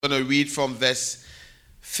I'm going to read from verse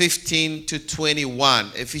 15 to 21.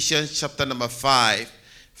 Ephesians chapter number 5,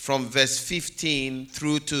 from verse 15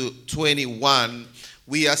 through to 21.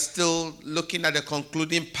 We are still looking at the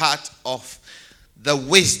concluding part of the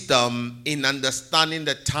wisdom in understanding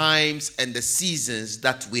the times and the seasons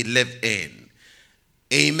that we live in.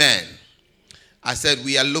 Amen. I said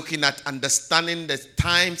we are looking at understanding the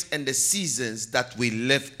times and the seasons that we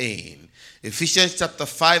live in. Ephesians chapter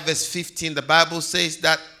 5 verse 15, the Bible says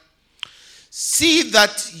that, see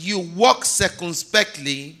that you walk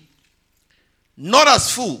circumspectly, not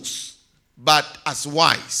as fools, but as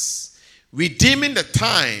wise, redeeming the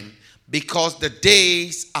time, because the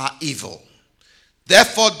days are evil.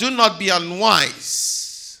 Therefore do not be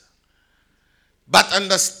unwise, but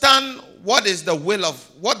understand what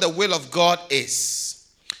the will of God is.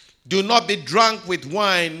 Do not be drunk with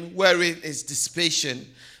wine wherein is dissipation,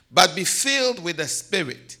 but be filled with the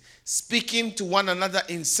Spirit, speaking to one another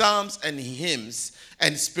in psalms and hymns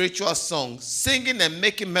and spiritual songs, singing and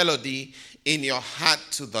making melody in your heart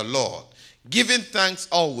to the Lord, giving thanks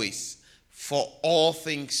always for all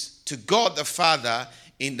things to God the Father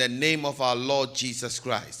in the name of our Lord Jesus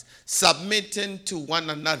Christ, submitting to one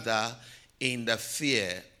another in the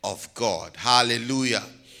fear of God. Hallelujah. Amen.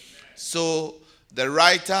 So the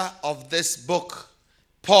writer of this book,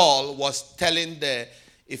 Paul, was telling the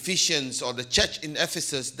Ephesians, or the church in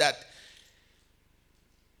Ephesus, that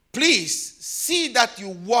please see that you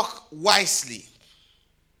walk wisely.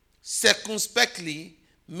 Circumspectly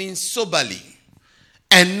means soberly,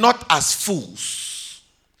 and not as fools.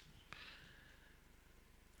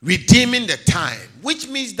 Redeeming the time, which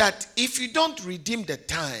means that if you don't redeem the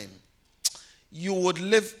time, you would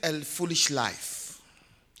live a foolish life.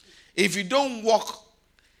 If you don't walk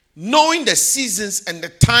knowing the seasons and the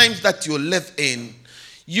times that you live in,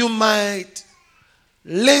 you might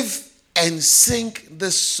live and sing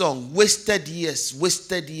this song, wasted years,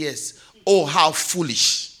 oh how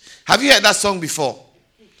foolish. Have you heard that song before?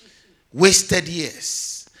 Wasted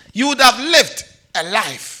years. You would have lived a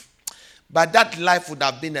life, but that life would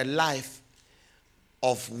have been a life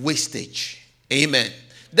of wastage. Amen.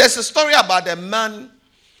 There's a story about a man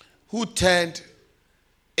who turned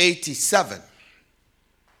 87,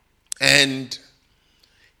 and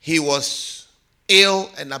he was ill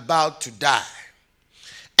and about to die.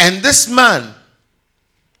 And this man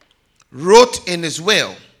wrote in his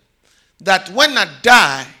will that when I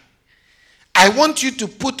die, I want you to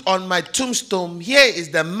put on my tombstone, here is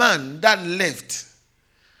the man that lived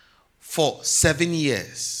for 7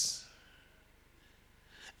 years.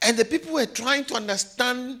 And the people were trying to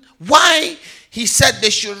understand why he said they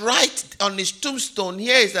should write on his tombstone,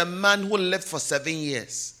 here is a man who lived for 7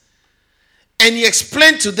 years. And he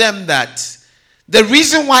explained to them that the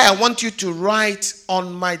reason why I want you to write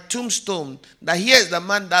on my tombstone that here is the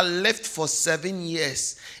man that lived for 7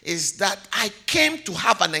 years is that I came to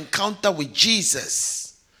have an encounter with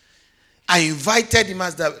Jesus. I invited him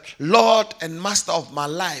as the Lord and Master of my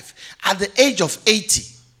life at the age of 80.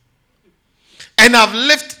 And I've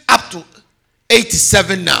lived up to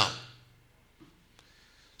 87 now.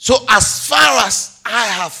 So as far as I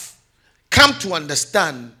have come to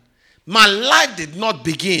understand, my life did not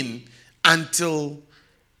begin until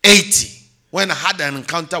 80 when I had an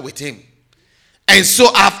encounter with him. And so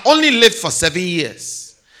I've only lived for 7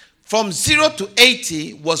 years. From 0 to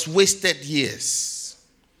 80 was wasted years.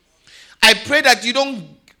 I pray that you don't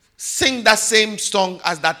sing that same song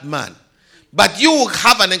as that man, but you will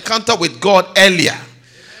have an encounter with God earlier,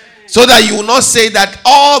 so that you will not say that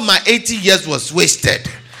all my 80 years was wasted.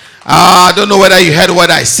 I don't know whether you heard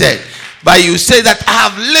what I said, but you say that I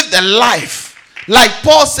have lived a life. Like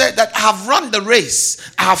Paul said that I have run the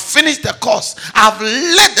race, I have finished the course, I have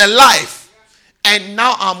led a life, and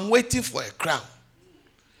now I'm waiting for a crown.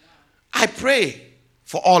 I pray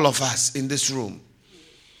for all of us in this room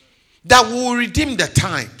that we will redeem the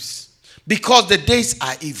times, because the days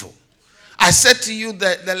are evil. I said to you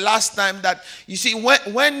that the last time that, you see,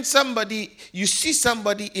 when you see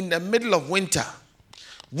somebody in the middle of winter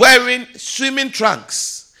wearing swimming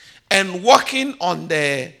trunks and walking on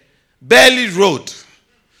the Bailey Road,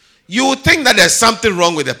 you would think that there's something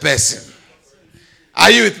wrong with the person. Are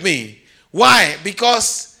you with me? Why?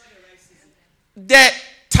 Because the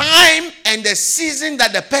time and the season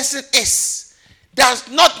that the person is does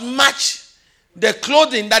not match the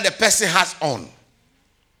clothing that the person has on.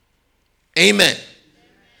 Amen.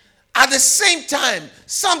 At the same time,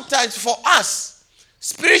 sometimes for us,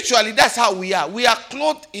 spiritually, that's how we are. We are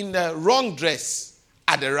clothed in the wrong dress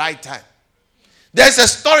at the right time. There's a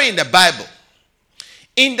story in the Bible.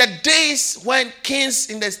 In the days when kings,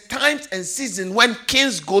 in the times and season when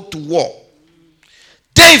kings go to war,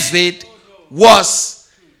 David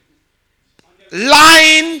was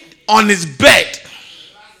lying on his bed,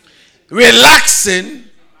 relaxing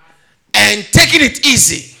and taking it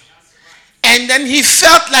easy. And then he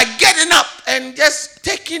felt like getting up and just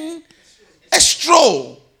taking a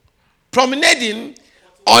stroll, promenading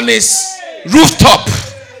on his rooftop.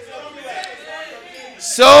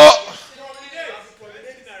 So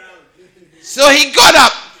he got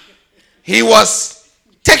up. He was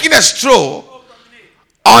taking a stroll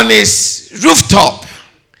on his rooftop.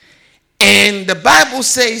 And the Bible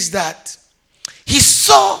says that he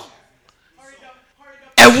saw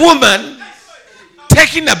a woman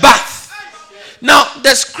taking a bath. Now,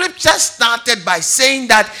 the scripture started by saying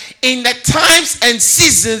that in the times and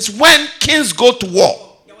seasons when kings go to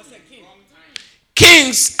war,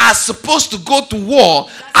 kings are supposed to go to war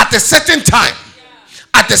at a certain time,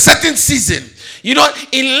 at a certain season. You know,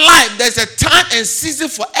 in life, there's a time and season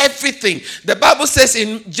for everything. The Bible says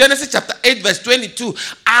in Genesis chapter 8, verse 22,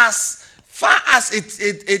 as far as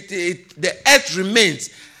the earth remains,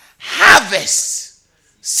 harvest,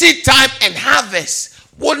 seed time and harvest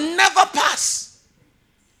will never pass.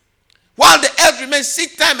 While the earth remains,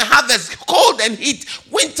 seed time and harvest, cold and heat,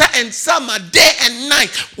 winter and summer, day and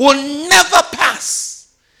night will never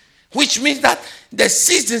pass. Which means that the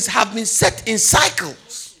seasons have been set in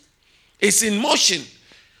cycles. It's in motion.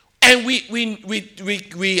 And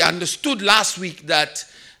we understood last week that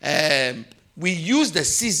we use the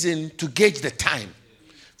season to gauge the time.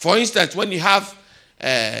 For instance, when you have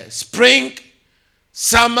spring,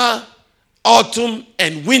 summer, autumn,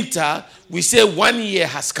 and winter, we say 1 year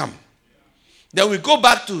has come. Then we go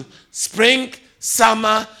back to spring,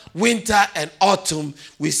 summer, winter, and autumn.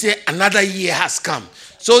 We say another year has come.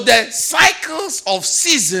 So the cycles of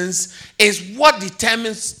seasons is what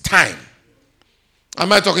determines time.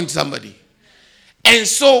 Am I talking to somebody? And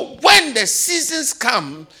so when the seasons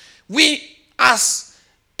come, we as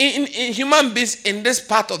in human beings in this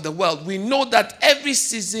part of the world, we know that every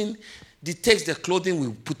season dictates the clothing we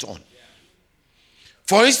put on.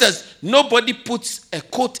 For instance, nobody puts a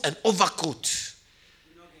coat and overcoat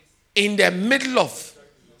in the middle of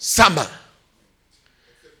summer.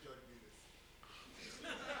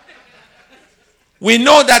 We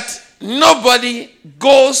know that nobody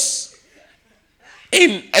goes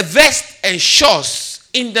in a vest and shorts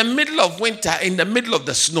in the middle of winter, in the middle of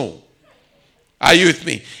the snow. Are you with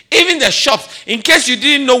me? Even the shops, in case you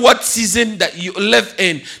didn't know what season that you live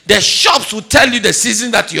in, the shops will tell you the season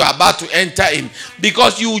that you are about to enter in,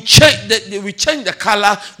 because we change the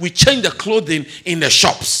color, we change the clothing in the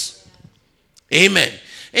shops. Amen.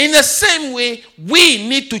 In the same way, we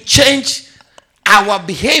need to change our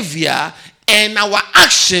behavior and our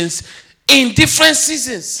actions in different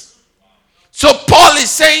seasons. So Paul is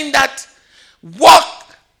saying that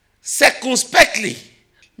walk circumspectly,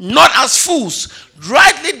 not as fools,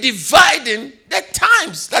 rightly dividing the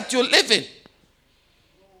times that you live in.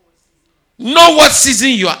 Know what season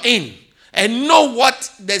you are in, and know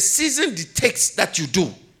what the season dictates that you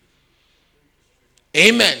do.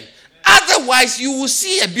 Amen. Otherwise, you will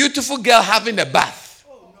see a beautiful girl having a bath.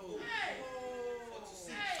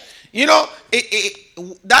 You know,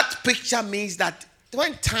 that picture means that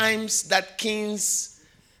when times that kings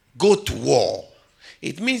go to war,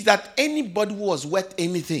 it means that anybody who was worth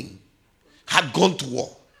anything had gone to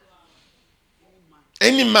war.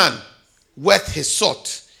 Any man worth his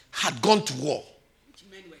salt had gone to war.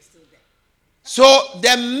 So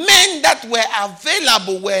the men that were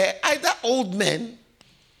available were either old men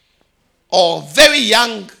or very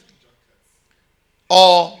young,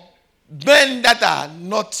 or men that are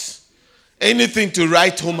not anything to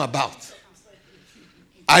write home about.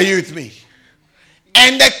 Are you with me?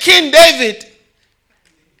 And the King David,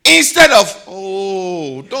 instead of,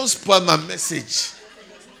 don't spoil my message.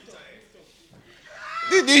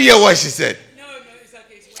 Did you hear what she said? No, it's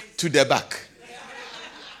okay. To the back.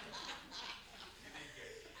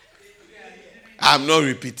 I'm not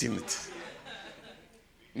repeating it.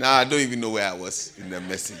 Now I don't even know where I was in the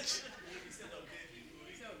message.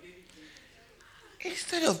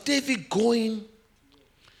 Instead of David going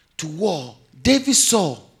to war, David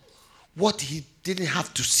saw what he didn't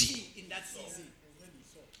have to see. In that season.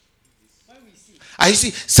 You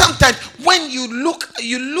see, sometimes when you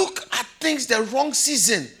look at things the wrong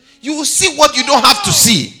season, you will see what you don't have to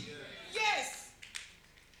see. Yes.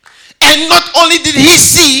 And not only did he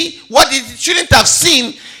see what he shouldn't have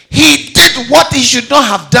seen, he did what he should not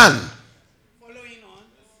have done. Following on.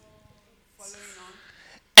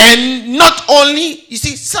 And not only, you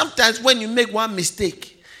see, sometimes when you make one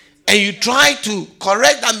mistake and you try to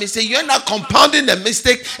correct that mistake, you end up compounding the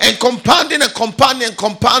mistake and compounding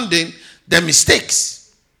the mistakes.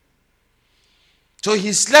 So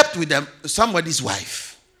he slept with somebody's wife.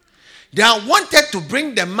 They wanted to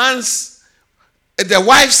bring the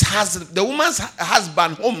woman's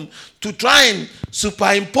husband home to try and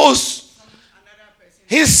superimpose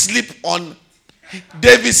his sleep on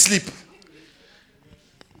David's sleep.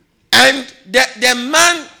 And the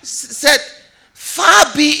man said, far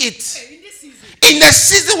be it, in the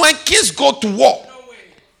season when kings go to war,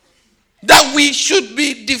 that we should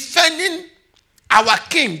be defending our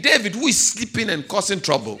king, David, who is sleeping and causing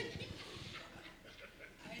trouble.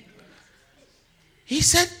 He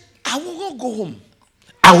said, I will not go home.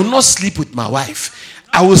 I will not sleep with my wife.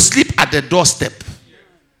 I will sleep at the doorstep.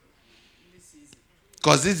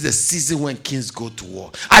 Because this is the season when kings go to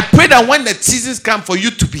war. I pray that when the seasons come for you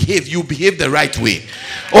to behave, you behave the right way.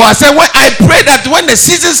 Or I said, I pray that when the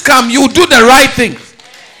seasons come, you do the right thing.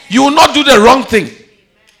 You will not do the wrong thing.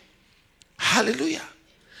 Hallelujah.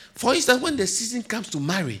 For instance, when the season comes to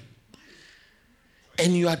marry,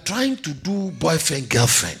 and you are trying to do boyfriend,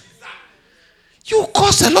 girlfriend, you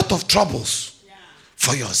cause a lot of troubles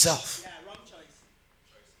for yourself.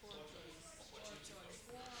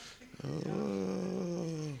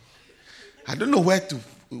 I don't know where to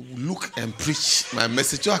look and preach my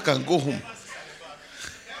message so I can go home.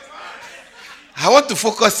 I want to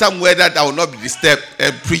focus somewhere that I will not be disturbed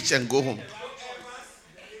and preach and go home.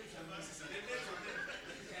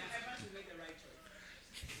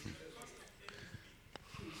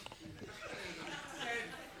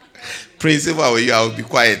 Prince, if I were you, I would be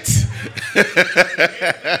quiet.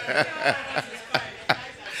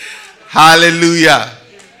 Hallelujah.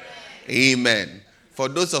 Amen. For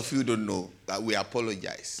those of you who don't know, we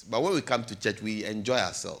apologize. But when we come to church, we enjoy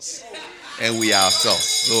ourselves. And we are ourselves.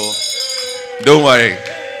 So, don't worry.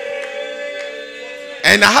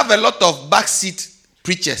 And I have a lot of backseat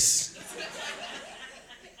preachers.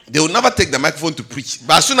 They will never take the microphone to preach.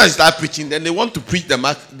 But as soon as you start preaching, then they want to preach the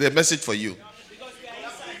message for you. Because we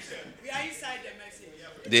are inside the message.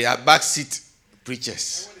 They are backseat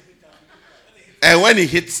preachers. And when he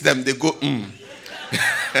hits them, they go,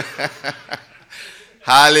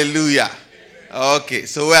 Hallelujah. Okay,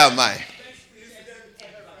 so where am I?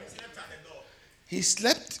 He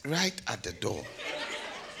slept right at the door.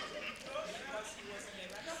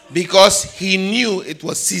 Because he knew it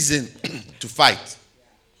was season to fight.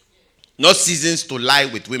 Not seasons to lie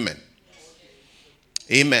with women.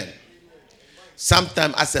 Amen.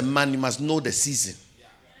 Sometimes as a man, you must know the season.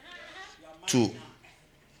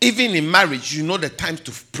 Even in marriage, you know the time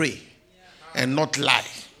to pray and not lie.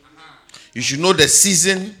 You should know the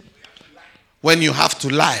season when you have to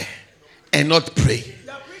lie and not pray.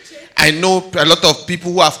 I know a lot of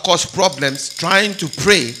people who have caused problems trying to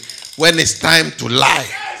pray when it's time to lie.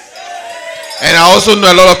 And I also know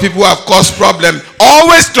a lot of people who have caused problems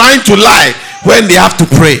always trying to lie when they have to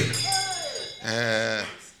pray.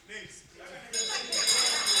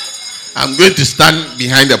 I'm going to stand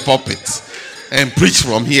behind the pulpit and preach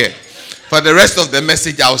from here. For the rest of the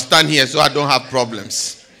message, I'll stand here so I don't have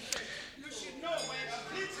problems.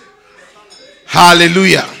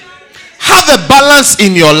 Hallelujah. Have a balance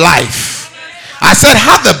in your life. I said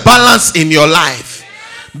have a balance in your life.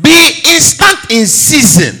 Be instant in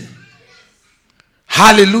season.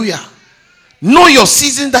 Hallelujah. Know your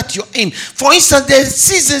season that you're in. For instance, there are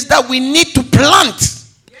seasons that we need to plant.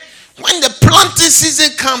 When the planting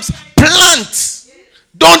season comes, plant.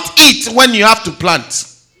 Don't eat when you have to plant.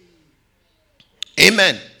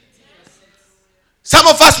 Amen. Some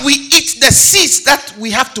of us, we eat the seeds that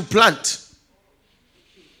we have to plant.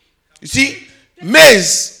 You see,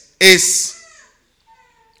 maize is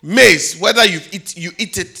maize, whether you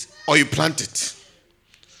eat it or you plant it.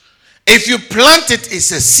 If you plant it,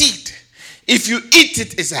 it's a seed. If you eat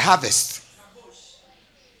it, it's a harvest.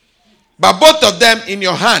 But both of them in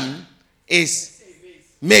your hand is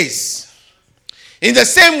maize. In the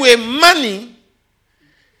same way, money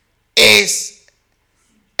is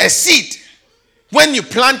a seed. When you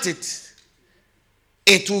plant it,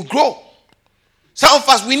 it will grow. Some of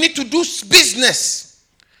us, we need to do business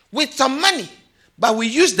with some money, but we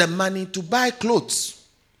use the money to buy clothes.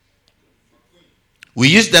 We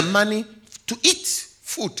use the money to eat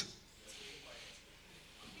food.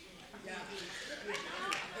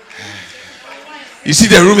 You see,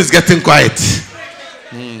 the room is getting quiet.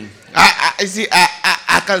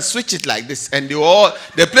 I can switch it like this, and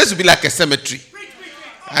the place will be like a cemetery.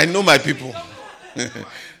 I know my people. And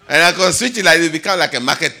I can switch it like it become like a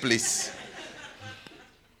marketplace.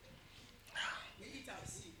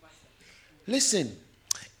 Listen,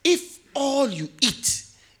 if all you eat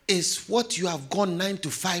is what you have gone 9 to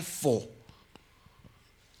 5 for,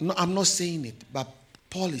 no, I'm not saying it, but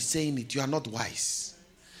Paul is saying it, you are not wise.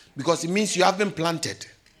 Because it means you haven't planted.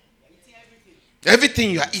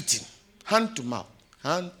 Everything you are eating, hand to mouth,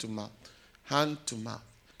 hand to mouth, hand to mouth,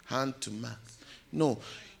 hand to mouth. No,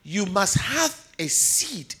 you must have a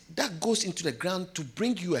seed that goes into the ground to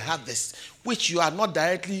bring you a harvest, which you are not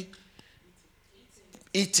directly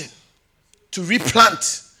eating, to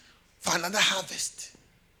replant for another harvest.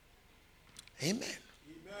 Amen.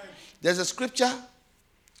 There's a scripture,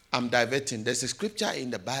 I'm diverting. There's a scripture in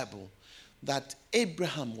the Bible that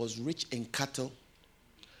Abraham was rich in cattle,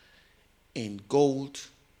 in gold,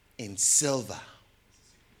 in silver.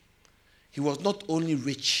 He was not only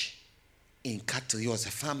rich in cattle, he was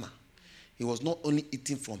a farmer. He was not only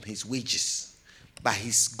eating from his wages, but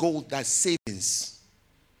his gold, that's savings.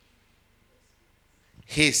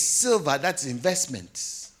 His silver, that's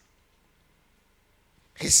investments.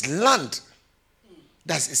 His land,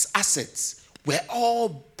 that's his assets, were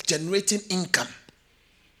all generating income.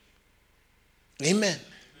 Amen.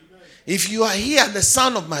 If you are here at the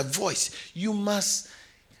sound of my voice, you must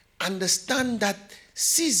understand that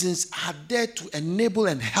seasons are there to enable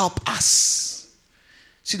and help us.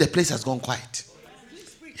 See, the place has gone quiet.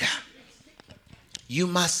 Yeah. You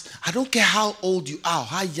must, I don't care how old you are,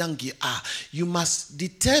 how young you are, you must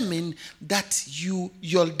determine that your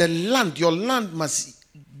land must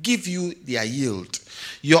give you their yield.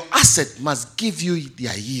 Your asset must give you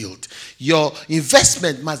their yield. Your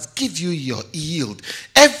investment must give you your yield.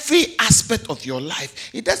 Every aspect of your life,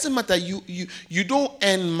 it doesn't matter. You don't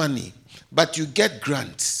earn money, but you get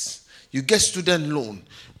grants. You get student loan.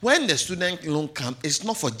 When the student loan comes, it's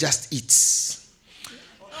not for just eats.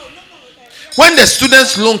 When the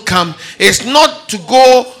student's loan comes, it's not to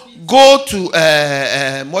go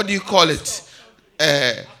to what do you call it?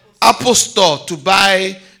 Apple Store to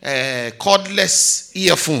buy cordless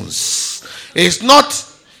earphones. It's not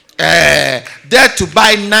there to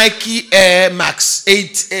buy Nike Air Max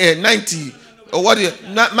 890 or what?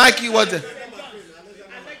 Nike what?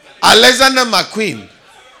 Alexander McQueen.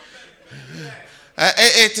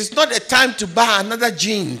 It is not a time to buy another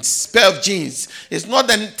pair of jeans. It's not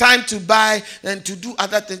the time to buy and to do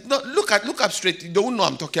other things. No, look up straight. You don't know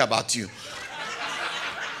I'm talking about you.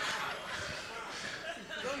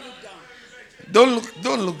 Don't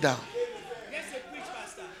look down.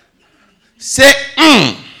 Say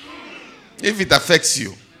if it affects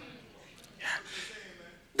you.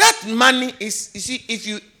 That money is, you see,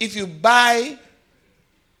 if you buy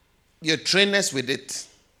your trainers with it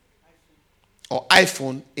or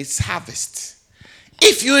iPhone, it's harvest.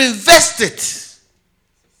 If you invest it,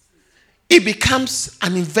 it becomes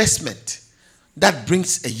an investment that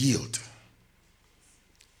brings a yield.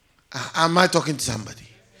 Am I talking to somebody?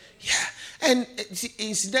 Yeah. And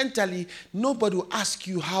incidentally, nobody will ask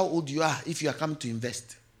you how old you are if you are coming to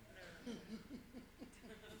invest.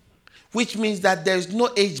 Which means that there is no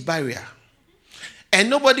age barrier. And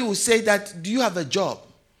nobody will say that, do you have a job?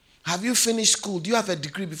 Have you finished school? Do you have a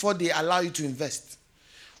degree before they allow you to invest?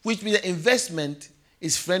 Which means the investment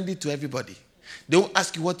is friendly to everybody. They won't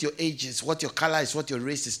ask you what your age is, what your color is, what your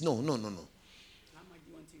race is. No. How much do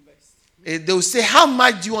you want to invest? They will say, how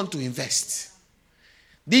much do you want to invest?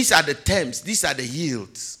 These are the terms, these are the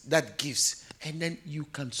yields that gives. And then you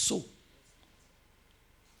can sow.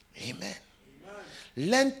 Amen.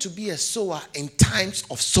 Learn to be a sower in times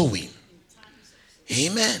of sowing.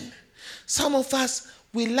 Amen. Some of us,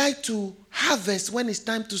 we like to harvest when it's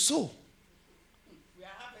time to sow.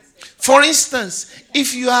 For instance,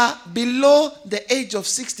 if you are below the age of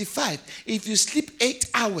 65, if you sleep 8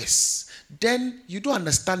 hours, then you don't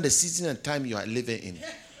understand the season and time you are living in.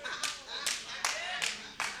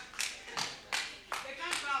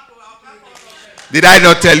 Did I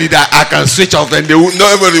not tell you that I can switch off and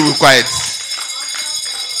nobody will be quiet?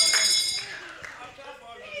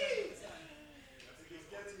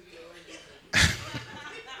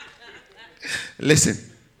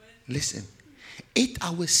 Listen. 8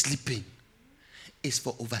 hours sleeping is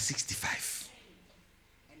for over 65.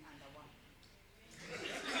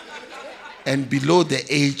 And below the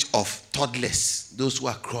age of toddlers, those who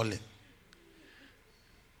are crawling.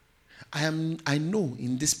 I know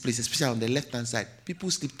in this place, especially on the left-hand side,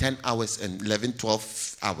 people sleep 10 hours and 11,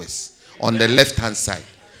 12 hours on the left-hand side.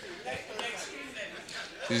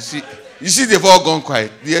 You see, they've all gone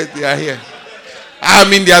quiet. They are here.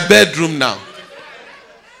 I'm in their bedroom now.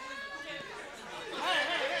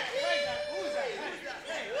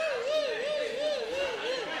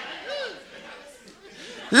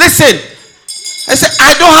 Listen, I said,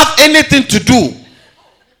 I don't have anything to do.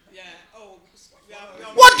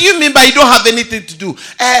 What do you mean by you don't have anything to do?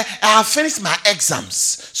 I have finished my exams,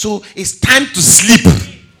 so it's time to sleep.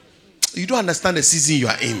 You don't understand the season you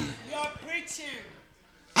are in. You're preaching.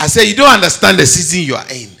 I say you don't understand the season you are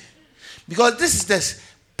in. Because this is the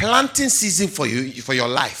planting season for you, for your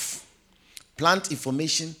life. Plant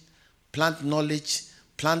information, plant knowledge,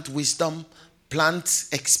 plant wisdom, plant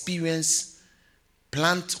experience,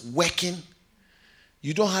 plant working.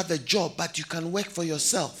 You don't have a job, but you can work for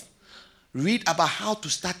yourself. Read about how to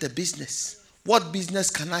start a business. What business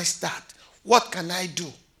can I start? What can I do?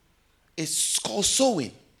 It's called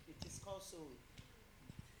sowing. It is called sowing.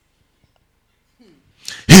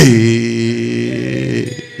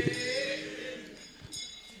 Hey.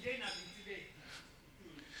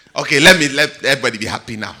 Okay, let everybody be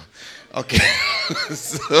happy now. Okay.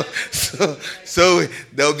 so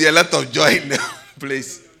there will be a lot of joy in the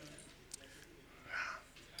place.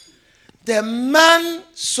 The man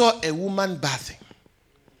saw a woman bathing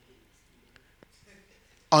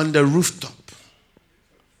on the rooftop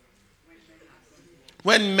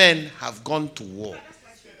when men have gone to war.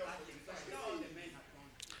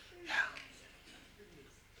 Yeah.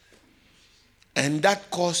 And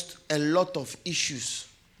that caused a lot of issues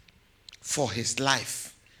for his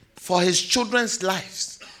life, for his children's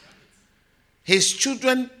lives. His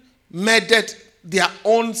children murdered their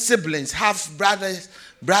own siblings, half brother,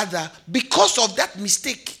 because of that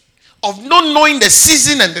mistake of not knowing the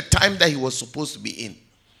season and the time that he was supposed to be in.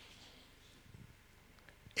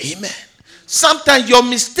 Amen. Sometimes your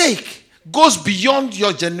mistake goes beyond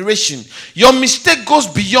your generation. Your mistake goes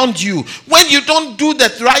beyond you. When you don't do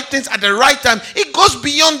the right things at the right time, it goes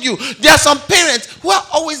beyond you. There are some parents who are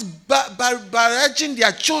always barraging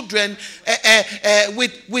their children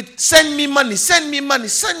with send me money, send me money,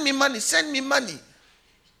 send me money, send me money.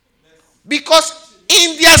 Because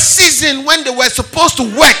in their season when they were supposed to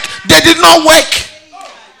work, they did not work.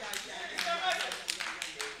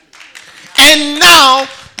 And now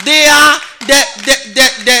they are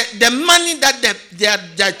the money that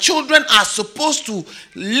their children are supposed to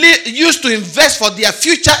use to invest for their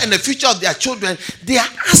future and the future of their children, they are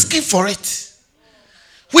asking for it.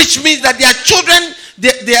 Which means that their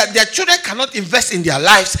children cannot invest in their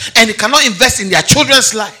lives, and they cannot invest in their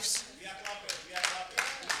children's lives.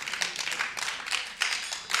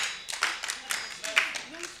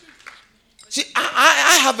 See,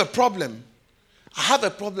 I have a problem. I have a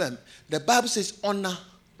problem. The Bible says honor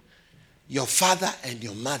your father and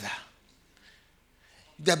your mother.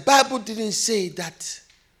 The Bible didn't say that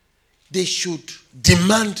they should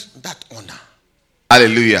demand that honor.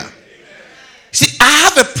 Hallelujah. Amen. See, I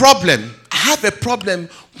have a problem. I have a problem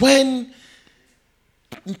when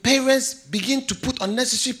parents begin to put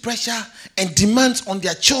unnecessary pressure and demands on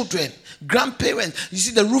their children. Grandparents, you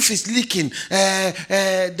see the roof is leaking,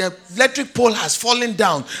 the electric pole has fallen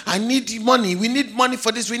down. I need money. We need money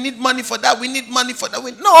for this. We need money for that. We need money for that.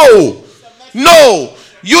 No,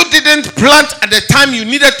 you didn't plant at the time you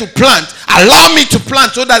needed to plant. Allow me to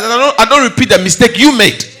plant so that I don't repeat the mistake you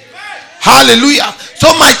made. Hallelujah.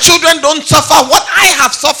 So my children don't suffer what I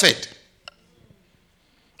have suffered.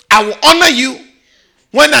 I will honor you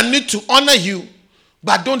when I need to honor you,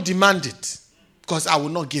 but don't demand it, because I will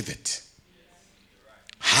not give it.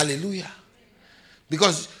 Hallelujah.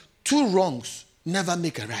 Because two wrongs never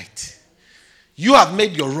make a right. You have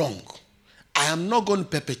made your wrong. I am not going to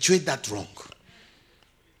perpetuate that wrong.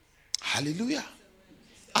 Hallelujah.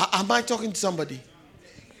 Am I talking to somebody?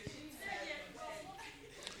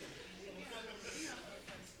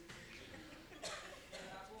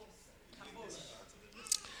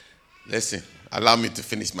 Listen, allow me to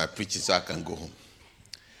finish my preaching so I can go home.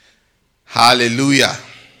 Hallelujah.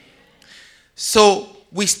 So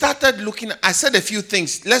we started looking, I said a few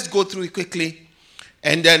things. Let's go through it quickly,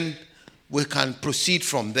 and then we can proceed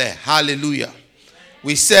from there. Hallelujah.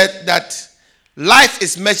 We said that life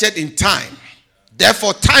is measured in time.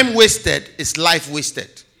 Therefore, time wasted is life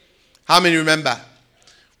wasted. How many remember?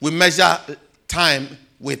 We measure time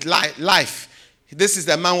with life. This is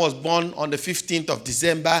the man who was born on the 15th of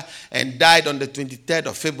December and died on the 23rd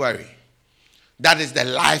of February. That is the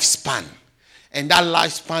lifespan. And that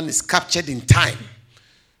lifespan is captured in time.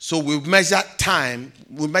 So we measure time,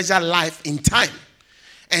 we measure life in time.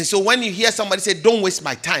 And so when you hear somebody say, don't waste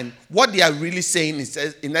my time, what they are really saying is,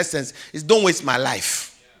 in essence, is don't waste my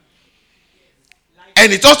life.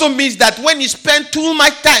 And it also means that when you spend too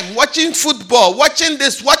much time watching football, watching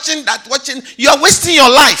this, watching that, you are wasting your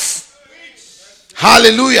life.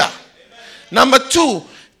 Hallelujah. Number 2,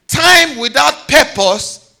 time without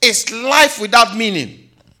purpose is life without meaning.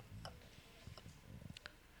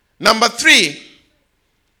 Number 3,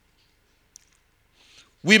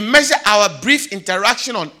 we measure our brief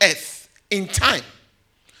interaction on earth in time.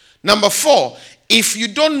 Number 4, if you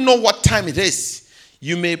don't know what time it is,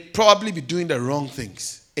 you may probably be doing the wrong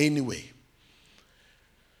things anyway.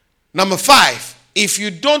 Number 5, if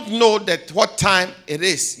you don't know that what time it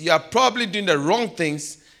is, you are probably doing the wrong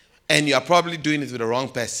things and you are probably doing it with the wrong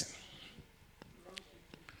person.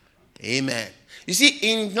 Amen. You see,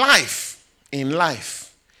 in life,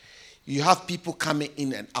 you have people coming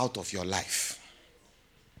in and out of your life.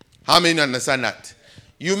 How many understand that?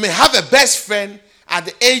 You may have a best friend at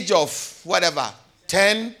the age of whatever,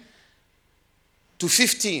 10 to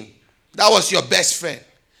 15. That was your best friend.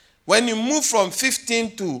 When you move from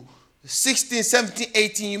 15 to 16, 17,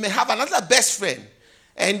 18, you may have another best friend.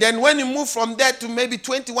 And then when you move from there to maybe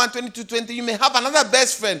 21, 22, 20, you may have another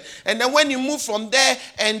best friend. And then when you move from there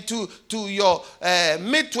and to your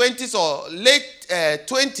mid-20s or late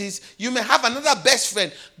 20s, you may have another best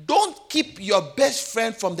friend. Don't keep your best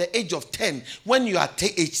friend from the age of 10 when you are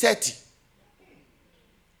age 30.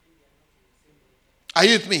 Are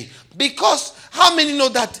you with me? Because how many know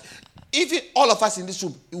that even all of us in this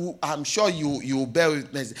room, I'm sure you will bear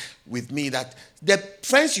with me that the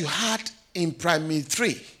friends you had in primary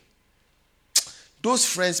 3, those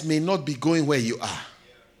friends may not be going where you are.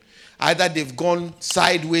 Either they've gone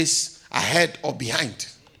sideways, ahead, or behind.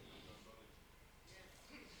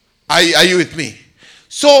 Are you with me?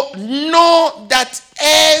 So know that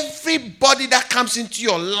everybody that comes into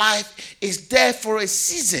your life is there for a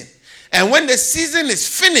season. And when the season is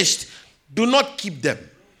finished, do not keep them.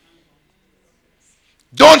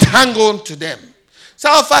 Don't hang on to them.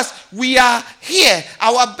 Some of us, we are here.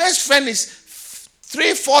 Our best friend is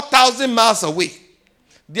 3,000-4,000 miles away.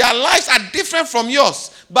 Their lives are different from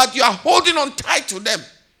yours, but you are holding on tight to them.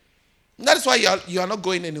 And that is why you are not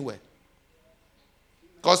going anywhere.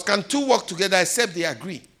 Because can two work together except they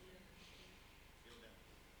agree?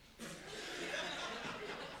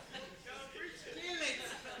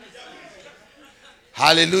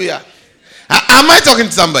 Hallelujah. Am I talking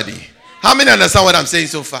to somebody? How many understand what I'm saying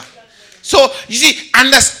so far? So, you see,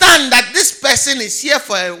 understand that this person is here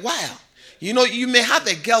for a while. You know, you may have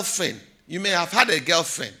a girlfriend. You may have had a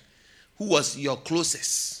girlfriend who was your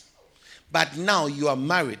closest. But now you are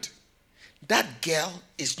married. That girl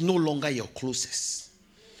is no longer your closest.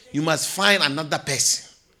 You must find another person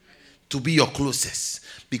to be your closest.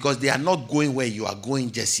 Because they are not going where you are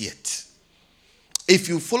going just yet. If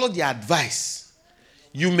you follow their advice,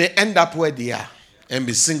 you may end up where they are and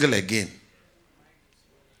be single again.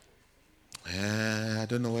 I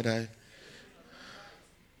don't know whether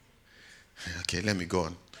Okay, let me go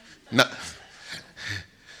on.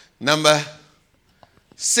 Number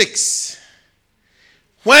 6.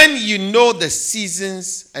 When you know the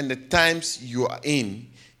seasons and the times you are in,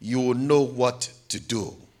 you will know what to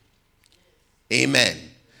do. Amen.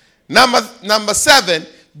 Number 7.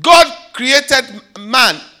 God created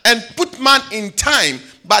man and put man in time,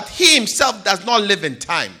 but he himself does not live in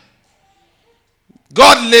time.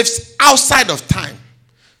 God lives outside of time.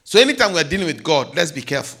 So anytime we are dealing with God, let's be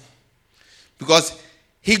careful. Because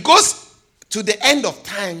he goes to the end of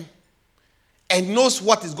time and knows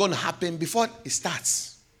what is going to happen before it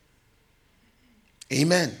starts.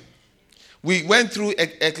 Amen. We went through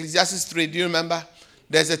Ecclesiastes 3. Do you remember?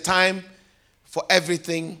 There's a time for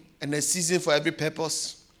everything and a season for every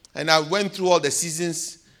purpose. And I went through all the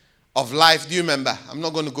seasons of life. Do you remember? I'm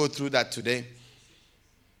not going to go through that today.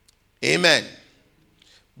 Amen.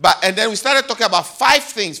 And then we started talking about 5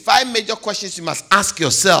 things, 5 major questions you must ask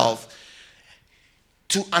yourself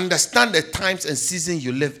to understand the times and seasons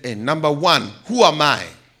you live in. Number 1, who am I?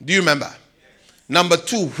 Do you remember? Number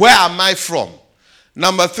 2, where am I from?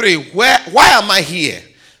 Number 3, why am I here?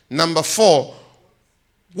 Number 4,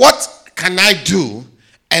 what can I do?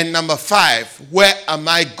 And number 5, where am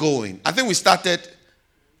I going? I think we started.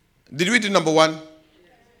 Did we do number 1?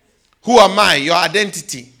 Who am I? Your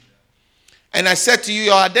identity. And I said to you,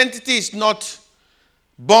 your identity is not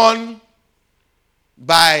born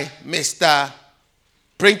by Mr.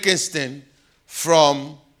 Prinkinston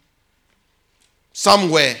from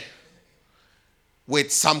somewhere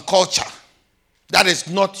with some culture. That is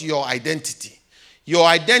not your identity. Your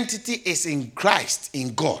identity is in Christ,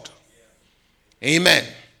 in God. Amen.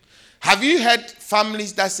 Have you heard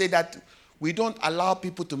families that say that we don't allow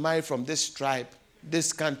people to marry from this tribe,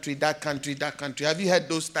 this country, that country, that country? Have you heard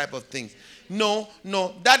those type of things? No.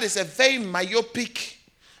 That is a very myopic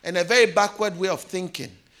and a very backward way of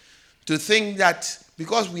thinking. To think that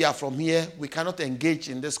because we are from here, we cannot engage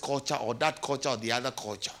in this culture or that culture or the other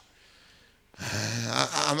culture.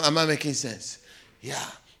 Am I making sense? Yeah.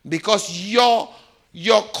 Because your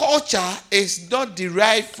culture is not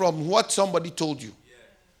derived from what somebody told you.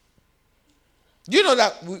 Do you know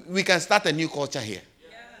that we can start a new culture here?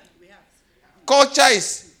 Yeah, we have. Culture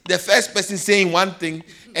is the first person saying one thing,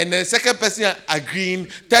 and the second person agreeing,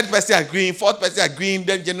 third person agreeing, fourth person agreeing,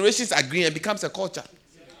 then generations agreeing, and becomes a culture.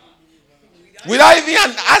 Without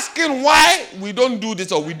even asking why we don't do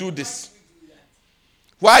this or we do this.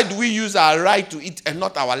 Why do we use our right to eat and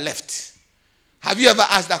not our left? Have you ever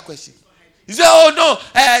asked that question? You say, oh no,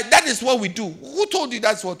 that is what we do. Who told you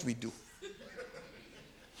that's what we do?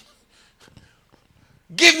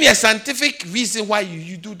 Give me a scientific reason why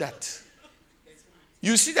you do that.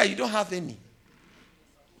 You see that you don't have any.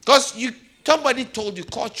 Because somebody told you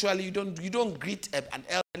culturally you don't greet an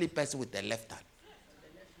elderly person with the left hand.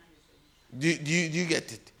 Do you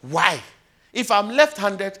get it? Why? If I'm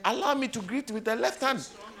left-handed, allow me to greet with the left hand.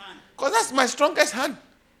 Because that's my strongest hand.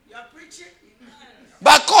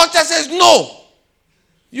 But culture says no.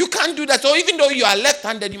 You can't do that. So even though you are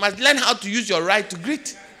left-handed, you must learn how to use your right to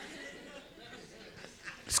greet.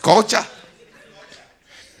 It's culture.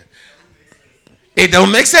 It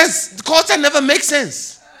don't make sense. Culture never makes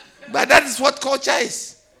sense. But that is what culture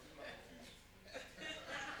is.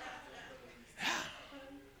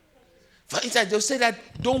 For instance, they'll say that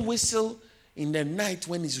don't whistle in the night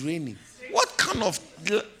when it's raining. What kind of...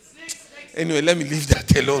 Anyway, let me leave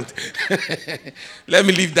that alone. Let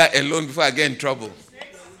me leave that alone before I get in trouble.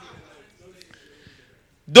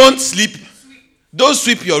 Don't sleep. Don't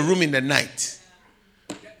sweep your room in the night.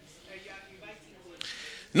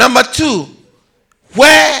 Number 2,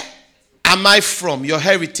 where am I from? Your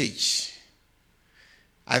heritage.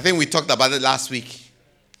 I think we talked about it last week.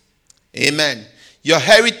 Amen. Your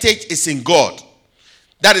heritage is in God.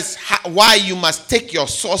 That is why you must take your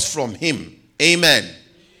source from Him. Amen.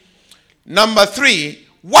 Number 3,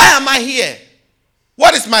 why am I here?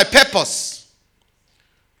 What is my purpose?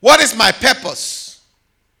 What is my purpose?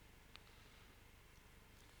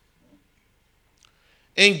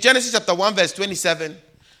 In Genesis chapter 1 verse 27,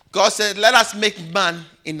 God said, let us make man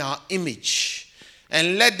in our image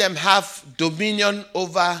and let them have dominion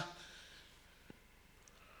over...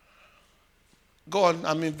 Go on,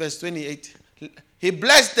 I'm in verse 28. He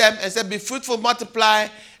blessed them and said, be fruitful, multiply,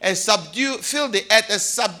 and subdue, fill the earth and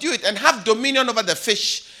subdue it, and have dominion over the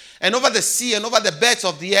fish, and over the sea, and over the birds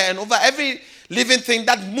of the air, and over every living thing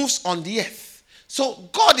that moves on the earth. So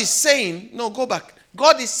God is saying, no, go back.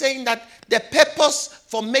 God is saying that the purpose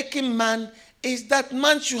for making man is that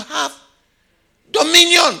man should have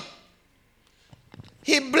dominion.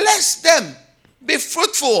 He blessed them. Be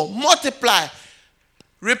fruitful, multiply,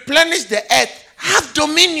 replenish the earth, have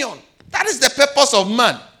dominion. That is the purpose of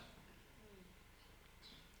man.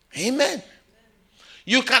 Amen.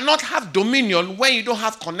 You cannot have dominion when you don't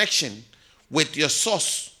have connection with your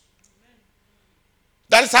source.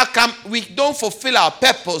 That is how come we don't fulfill our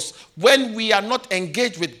purpose when we are not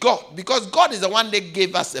engaged with God. Because God is the one that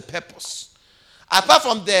gave us a purpose. Apart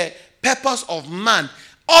from the purpose of man,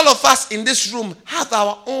 all of us in this room have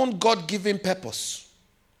our own God-given purpose.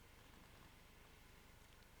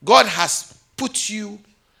 God has put you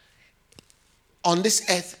on this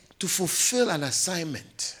earth to fulfill an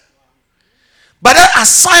assignment. But that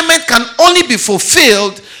assignment can only be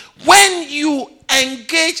fulfilled when you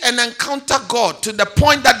engage and encounter God to the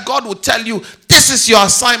point that God will tell you, this is your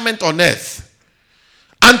assignment on earth.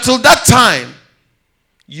 Until that time,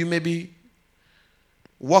 you may be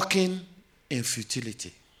walking in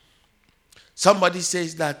futility. Somebody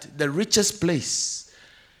says that the richest place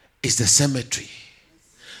is the cemetery.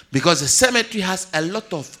 Because the cemetery has a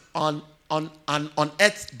lot of on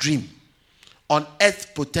earth dream, on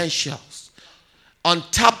earth potentials,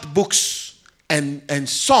 untapped books and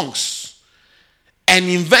songs and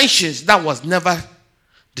inventions that was never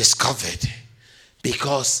discovered.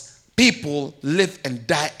 Because people live and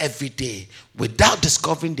die every day without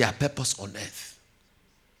discovering their purpose on earth.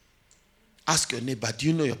 Ask your neighbor, do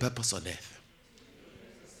you know your purpose on earth?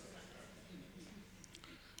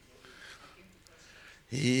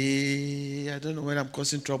 I don't know whether I'm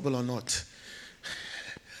causing trouble or not.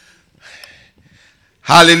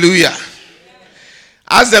 Hallelujah.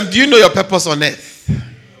 Ask them, do you know your purpose on earth?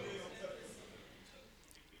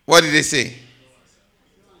 What did they say?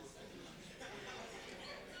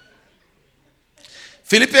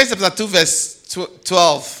 Philippians chapter 2 verse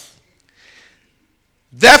 12.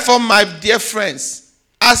 Therefore, my dear friends,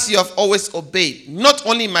 as you have always obeyed, not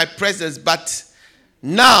only in my presence, but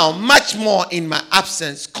now much more in my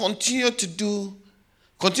absence, continue to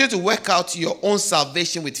work out your own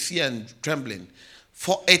salvation with fear and trembling.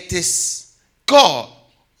 For it is God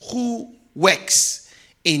who works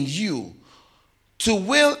in you to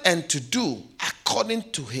will and to do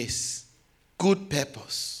according to his good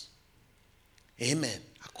purpose. Amen.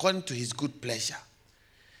 According to his good pleasure.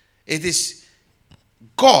 It is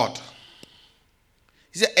God.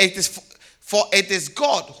 He said, for it is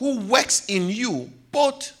God who works in you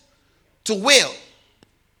both to will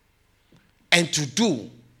and to do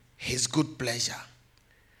his good pleasure.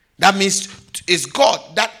 That means it's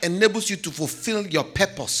God that enables you to fulfill your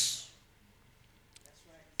purpose.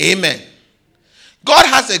 Amen. God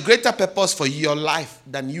has a greater purpose for your life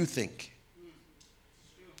than you think.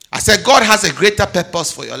 I said God has a greater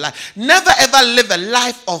purpose for your life. Never ever live a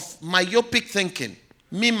life of myopic thinking.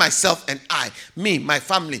 Me, myself, and I. Me, my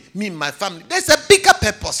family. Me, my family. There's a bigger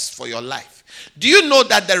purpose for your life. Do you know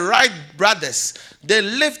that the Wright brothers, they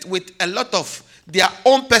lived with a lot of their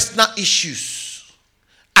own personal issues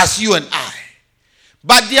as you and I.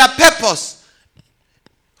 But their purpose,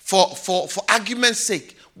 for argument's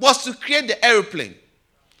sake, was to create the airplane,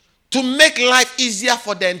 to make life easier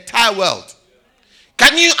for the entire world.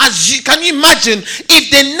 Can you imagine if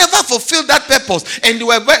they never fulfilled that purpose and they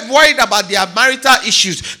were worried about their marital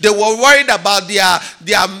issues, they were worried about their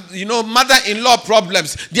mother-in-law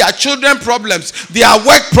problems, their children problems, their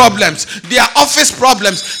work problems, their office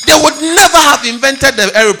problems, they would never have invented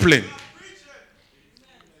the airplane.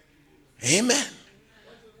 Amen.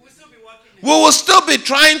 We will still be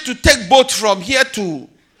trying to take boats from here to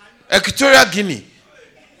Equatorial Guinea.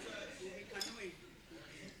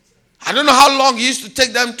 I don't know how long it used to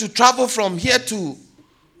take them to travel from here to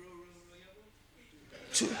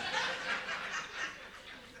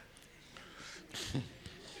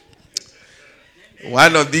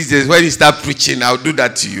one of these days when you start preaching, I'll do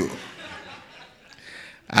that to you.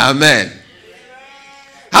 Amen.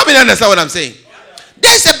 How many understand what I'm saying?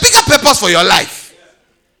 There's a bigger purpose for your life.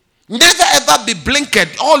 Never ever be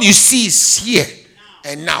blinkered. All you see is here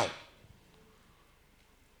and now.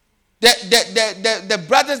 The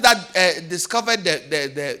brothers that discovered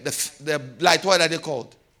the light, what are they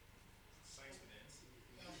called?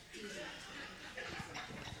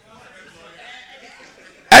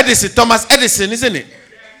 Edison, Thomas Edison, isn't it?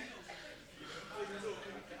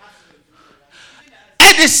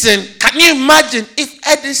 Edison, can you imagine if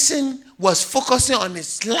Edison was focusing on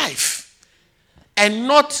his life and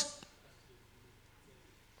not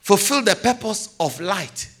fulfill the purpose of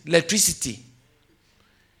light, electricity?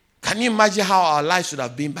 Can you imagine how our lives should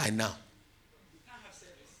have been by now?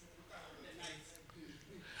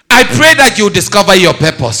 I pray that you discover your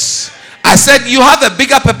purpose. I said you have a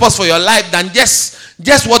bigger purpose for your life than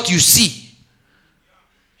just what you see.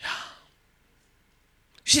 Yeah.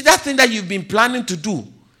 See, that thing that you've been planning to do,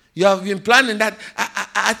 you have been planning that,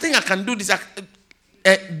 I think I can do this.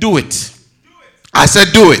 Do it. I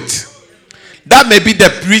said do it. That may be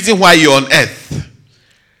the reason why you're on earth.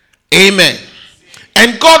 Amen.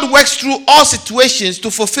 And God works through all situations to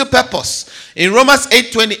fulfill purpose. In Romans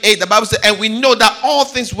 8:28, the Bible says, and we know that all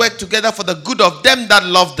things work together for the good of them that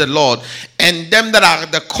love the Lord and them that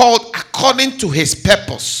are called according to his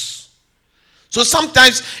purpose. So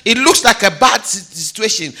sometimes it looks like a bad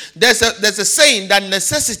situation. There's a saying that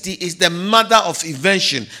necessity is the mother of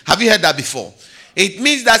invention. Have you heard that before? It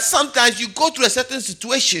means that sometimes you go through a certain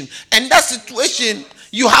situation, and that situation,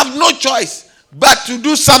 you have no choice but to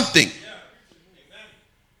do something.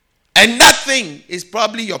 And that thing is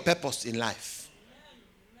probably your purpose in life.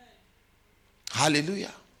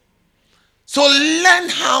 Hallelujah. So learn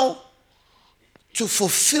how to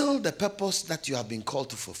fulfill the purpose that you have been called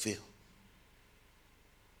to fulfill.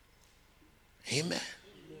 Amen.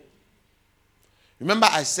 Remember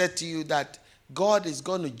I said to you that God is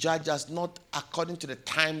going to judge us not according to the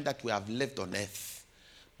time that we have lived on earth,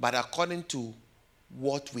 but according to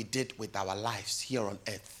what we did with our lives here on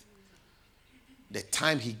earth. The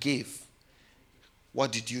time he gave,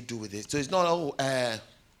 what did you do with it? So it's not, I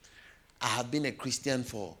have been a Christian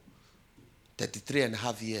for 33 and a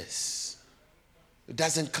half years. It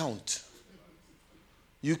doesn't count.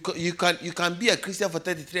 You can be a Christian for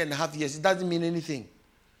 33 and a half years. It doesn't mean anything.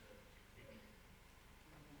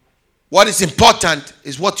 What is important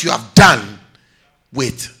is what you have done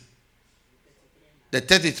with the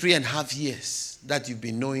 33 and a half years that you've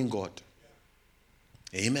been knowing God.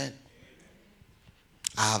 Amen.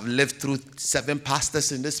 I have lived through 7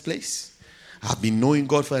 pastors in this place. I've been knowing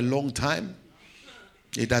God for a long time.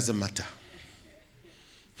 It doesn't matter.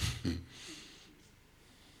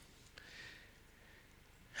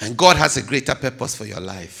 And God has a greater purpose for your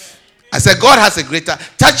life. I said, God has a greater,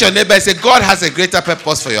 touch your neighbor and say, God has a greater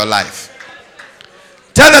purpose for your life.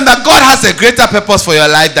 Tell them that God has a greater purpose for your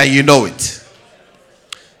life than you know it.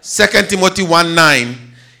 2 Timothy 1:9,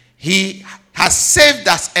 he has saved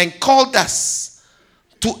us and called us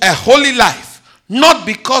to a holy life, not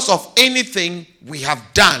because of anything we have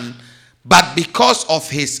done, but because of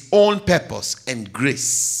his own purpose and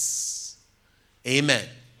grace. Amen.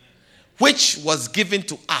 which was given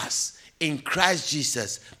to us in Christ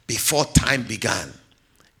Jesus before time began.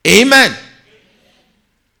 Amen.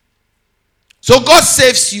 So God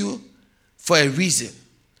saves you for a reason,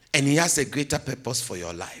 and he has a greater purpose for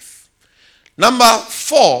your life. Number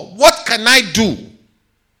 4, what can I do?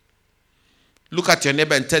 Look at your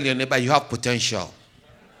neighbor and tell your neighbor, you have potential.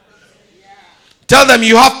 Tell them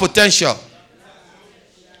you have potential.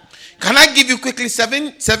 Can I give you quickly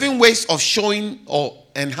seven ways of showing or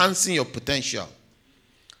enhancing your potential?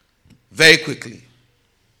 Very quickly.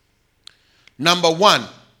 Number 1,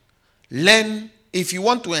 learn. If you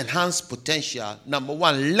want to enhance potential, number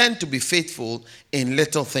 1, learn to be faithful in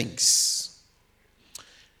little things.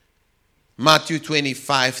 Matthew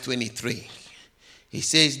 25:23. He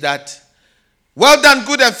says that, well done,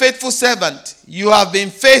 good and faithful servant. You have been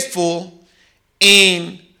faithful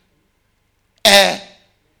in a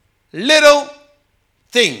little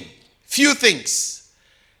thing, few things.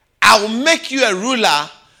 I will make you a ruler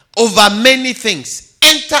over many things.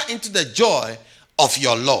 Enter into the joy of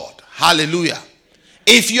your Lord. Hallelujah.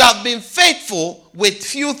 If you have been faithful with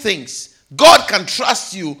few things, God can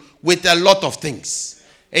trust you with a lot of things.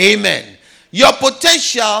 Amen. Your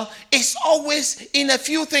potential is always in a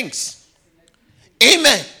few things.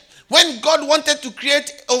 Amen. When God wanted to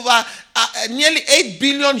create over nearly 8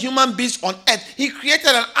 billion human beings on earth, he created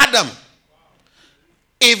an Adam.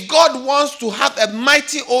 If God wants to have a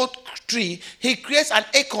mighty oak tree, he creates an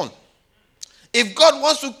acorn. If God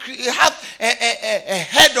wants to have a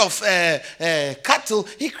head of cattle,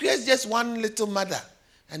 he creates just one little mother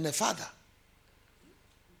and a father.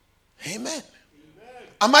 Amen.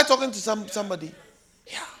 Am I talking to somebody?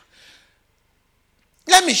 Yeah.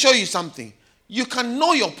 Let me show you something. You can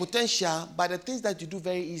know your potential by the things that you do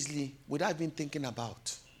very easily without even thinking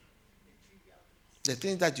about. The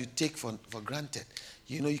things that you take for granted.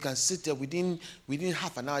 You know, you can sit there within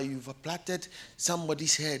half an hour. You've plaited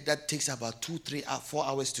somebody's hair that takes about 2, 3, 4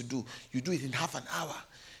 hours to do. You do it in half an hour.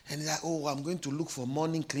 And it's like, oh, I'm going to look for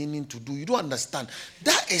morning cleaning to do. You don't understand.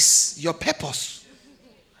 That is your purpose.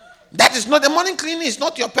 That is not the morning cleaning. It's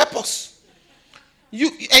not your purpose. And you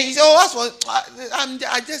say, oh,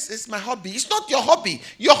 it's my hobby. It's not your hobby.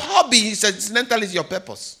 Your hobby is incidentally your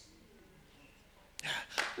purpose.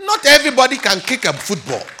 Not everybody can kick a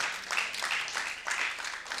football.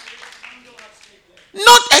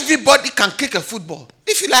 Not everybody can kick a football.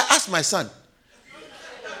 If you like, ask my son.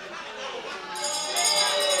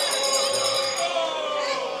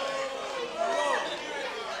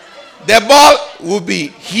 The ball will be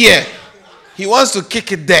here. He wants to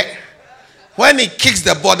kick it there. When he kicks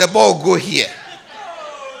the ball will go here.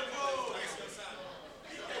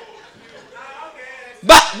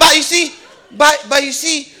 But you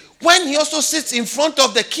see, when he also sits in front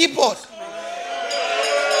of the keyboard,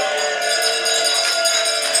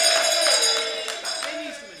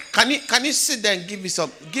 Can you sit there and give me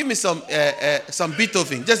some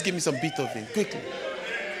Beethoven? Just give me some Beethoven quickly.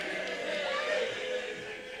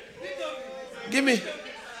 Give me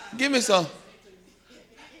some.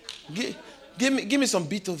 Give me some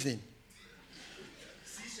Beethoven.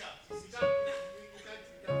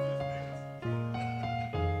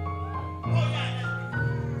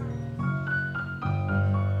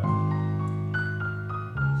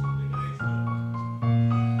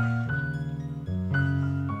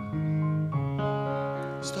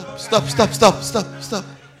 Stop.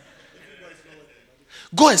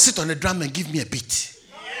 Go and sit on the drum and give me a beat.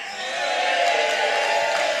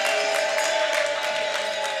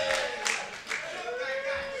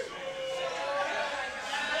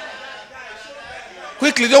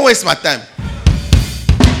 Quickly, don't waste my time.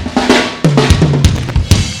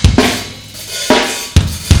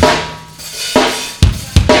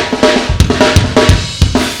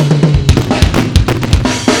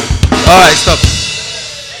 All right, stop.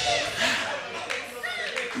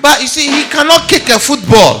 But you see, he cannot kick a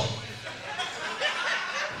football.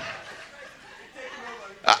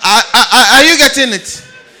 Are you getting it?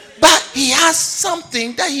 But he has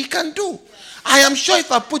something that he can do. I am sure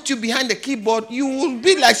if I put you behind the keyboard, you will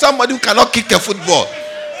be like somebody who cannot kick a football.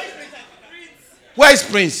 Where is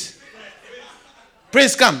Prince?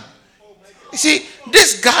 Prince, come. You see,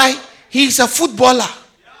 this guy, he's a footballer.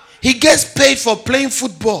 He gets paid for playing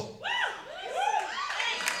football.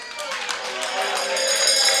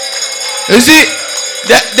 You see,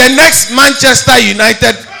 the next Manchester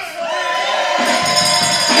United.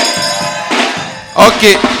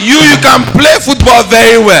 Okay, you can play football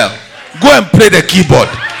very well. Go and play the keyboard.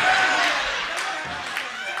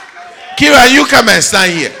 Kira, you come and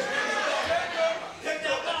stand here.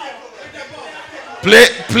 Play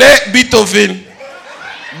Beethoven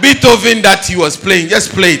that he was playing.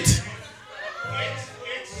 Just play it.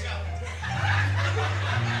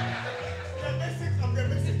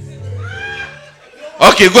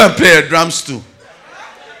 Okay, go and play the drums too.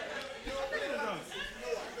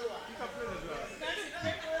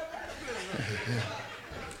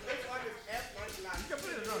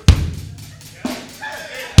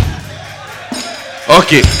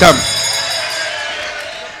 Okay, come.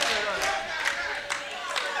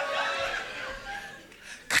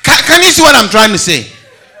 Can you see what I'm trying to say?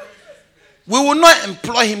 We will not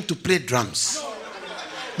employ him to play drums.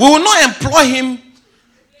 We will not employ him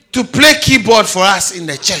to play keyboard for us in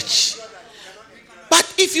the church.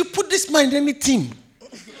 But if you put this man in any team,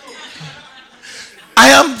 I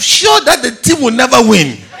am sure that the team will never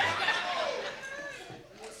win.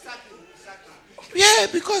 Yeah,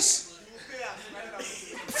 because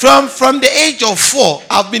from the age of 4,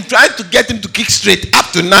 I've been trying to get him to kick straight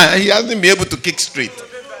up to now, and he hasn't been able to kick straight.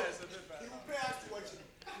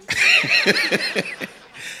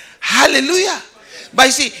 Hallelujah. But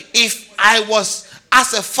you see, if I was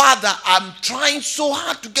as a father, I'm trying so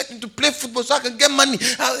hard to get him to play football so I can get money.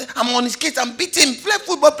 I'm on his case, I'm beating him. Play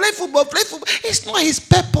football, play football, play football. It's not his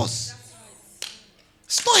purpose.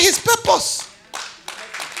 It's not his purpose.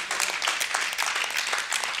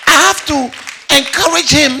 I have to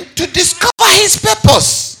encourage him to discover his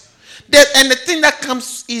purpose. And the thing that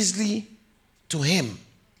comes easily to him,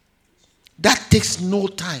 that takes no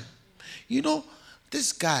time. You know,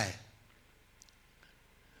 this guy,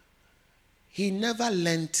 he never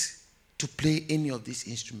learned to play any of these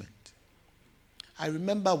instruments. I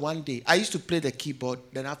remember one day, I used to play the keyboard,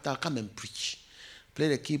 then after I come and preach. Play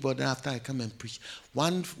the keyboard, then after I come and preach.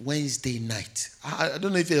 One Wednesday night, I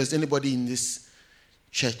don't know if there was anybody in this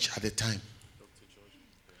church at the time.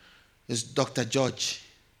 It's Dr. George.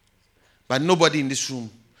 But nobody in this room.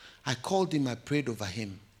 I called him, I prayed over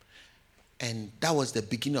him. And that was the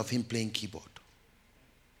beginning of him playing keyboard.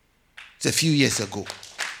 It's a few years ago.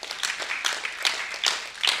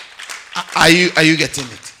 Are you getting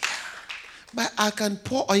it? But I can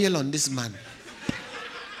pour oil on this man.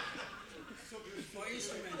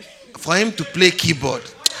 For him to play keyboard.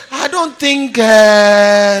 I don't think... Go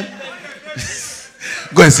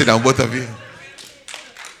and sit down, both of you.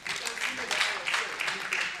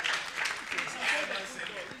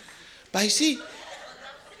 But you see,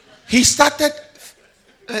 he started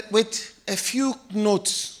with a few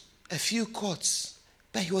notes, a few chords,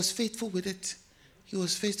 but he was faithful with it. He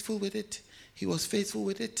was faithful with it. He was faithful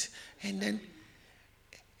with it. And then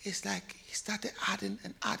it's like he started adding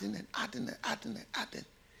and adding and adding and adding and adding.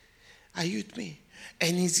 Are you with me?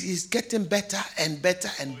 And he's getting better and better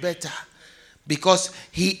and better because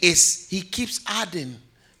he keeps adding.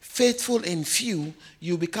 Faithful in few,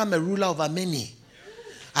 you become a ruler over many.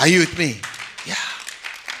 Are you with me? Yeah.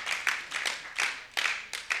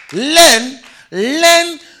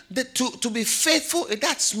 Learn to be faithful in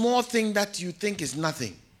that small thing that you think is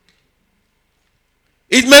nothing.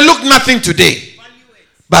 It may look nothing today,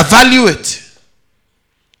 but value it.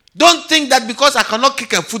 Don't think that because I cannot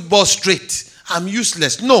kick a football straight, I'm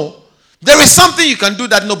useless. No. There is something you can do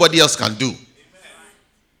that nobody else can do.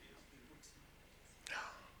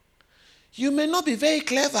 You may not be very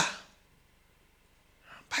clever,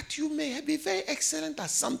 but you may be very excellent at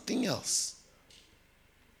something else.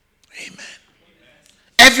 Amen.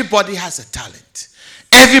 Everybody has a talent.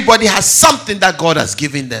 Everybody has something that God has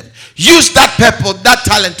given them. Use that purpose, that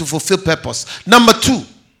talent to fulfill purpose. Number 2,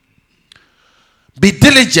 be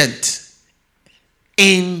diligent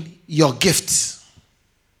in your gifts.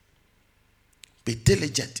 Be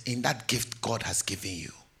diligent in that gift God has given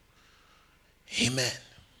you. Amen.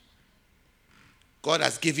 God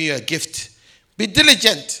has given you a gift. Be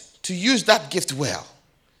diligent to use that gift well.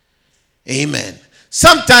 Amen.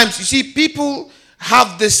 Sometimes, you see, people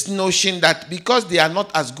have this notion that because they are not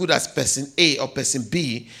as good as person A or person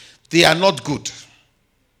B, they are not good.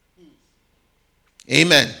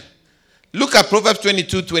 Amen. Look at Proverbs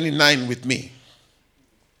 22:29 with me.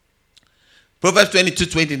 Proverbs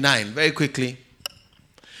 22:29, very quickly.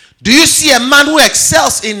 Do you see a man who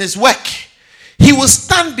excels in his work? He will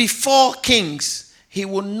stand before kings. He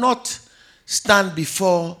will not stand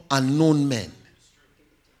before unknown men.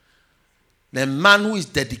 The man who is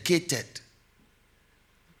dedicated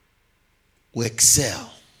will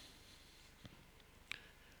excel.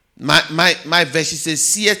 My verse says,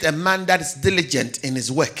 seeth a man that is diligent in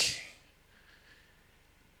his work.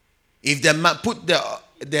 If the man, put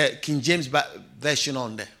the King James version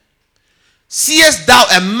on there. Seest thou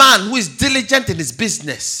a man who is diligent in his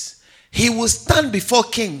business? He will stand before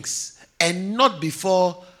kings and not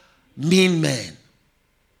before mean men.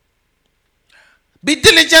 Be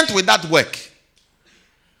diligent with that work.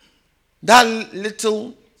 That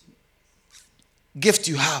little gift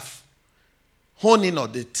you have, hone in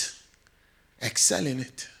on it Excel in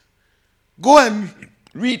it. Go and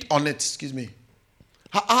read on it. Excuse me.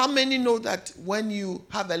 How many know that when you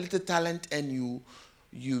have a little talent and you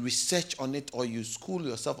research on it or you school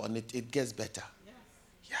yourself on it, it gets better?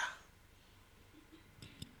 Yeah.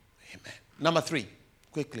 Amen. Number 3,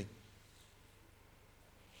 quickly.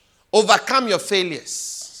 Overcome your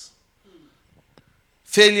failures.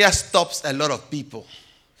 Failure stops a lot of people.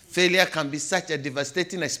 Failure can be such a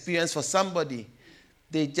devastating experience for somebody.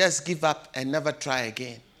 They just give up and never try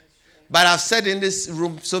again. But I've said in this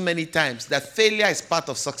room so many times that failure is part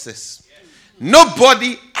of success.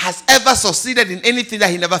 Nobody has ever succeeded in anything that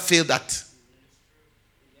he never failed at.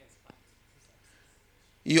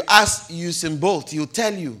 You ask Usain Bolt, he'll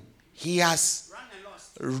tell you he has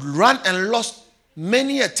run and lost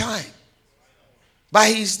many a time. But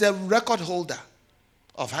he's the record holder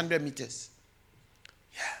of 100 meters.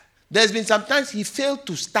 Yeah. There's been sometimes he failed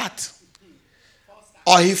to start.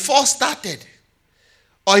 Or he false started.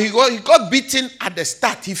 Or he got beaten at the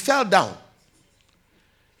start. He fell down.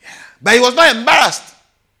 Yeah. But he was not embarrassed.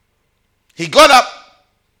 He got up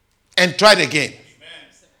and tried again.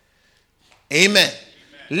 Amen. Amen.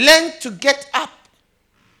 Learn to get up.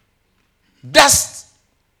 Dust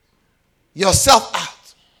yourself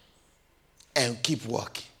out. And keep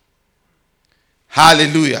walking.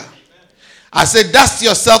 Hallelujah. I said dust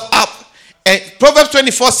yourself up. And Proverbs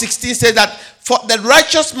 24:16 says that for the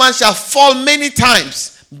righteous man shall fall many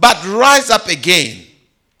times, but rise up again.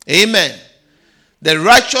 Amen. The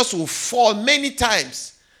righteous will fall many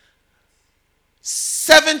times,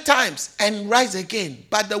 7 times, and rise again.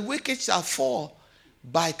 But the wicked shall fall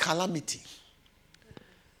by calamity.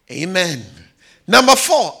 Amen. Number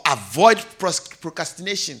 4, avoid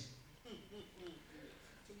procrastination.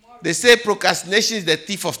 They say procrastination is the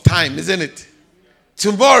thief of time, isn't it?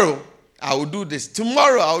 Tomorrow, I will do this.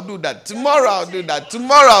 Tomorrow, I will do that. Tomorrow, I will do that.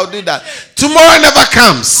 Tomorrow, I will do that. Tomorrow never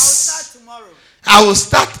comes. I will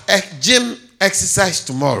start a gym exercise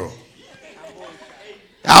tomorrow.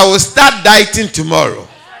 I will start dieting tomorrow.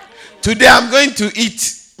 Today, I'm going to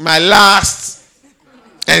eat my last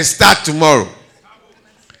and start tomorrow.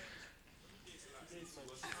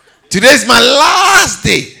 Today is my last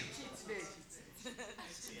day.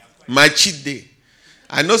 My cheat day.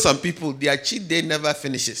 I know some people, their cheat day never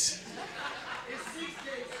finishes.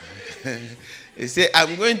 They say,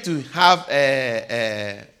 I'm going to have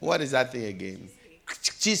what is that thing again?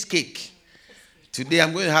 Cheesecake. Today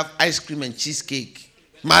I'm going to have ice cream and cheesecake.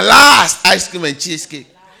 My last ice cream and cheesecake.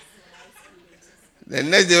 The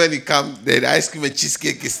next day when you come, the ice cream and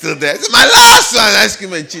cheesecake is still there. It's my last one, ice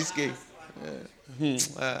cream and cheesecake.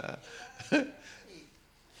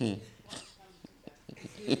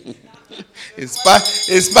 It's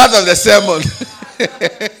part of the sermon.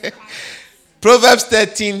 Proverbs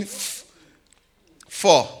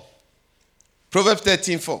 13:4. Proverbs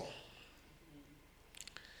 13:4.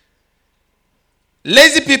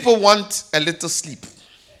 Lazy people want a little sleep.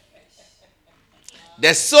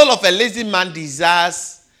 The soul of a lazy man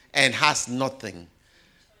desires and has nothing,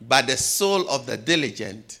 but the soul of the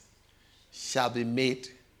diligent shall be made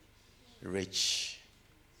rich.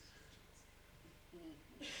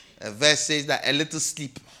 A verse says that a little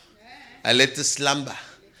sleep, a little slumber,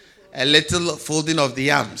 a little folding of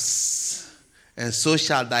the arms, and so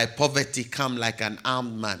shall thy poverty come like an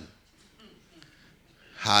armed man.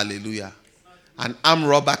 Hallelujah. An armed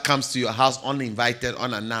robber comes to your house uninvited,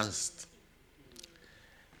 unannounced.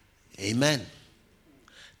 Amen.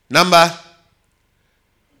 Number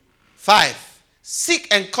 5,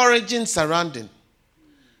 seek encouraging surrounding.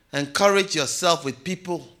 Encourage yourself with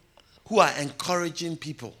people who are encouraging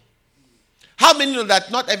people. How many know that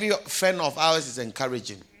not every friend of ours is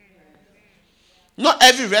encouraging? Not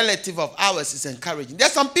every relative of ours is encouraging. There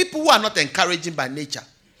are some people who are not encouraging by nature.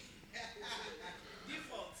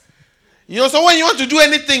 You know, so when you want to do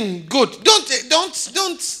anything good, don't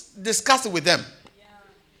discuss it with them.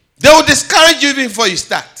 They will discourage you before you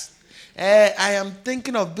start. I am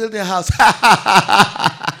thinking of building a house.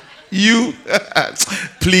 You,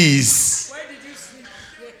 please. Where did you sleep?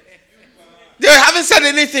 They haven't said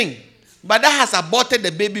anything, but that has aborted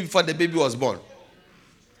the baby before the baby was born.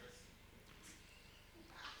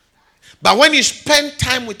 But when you spend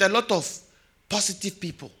time with a lot of positive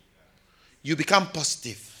people, you become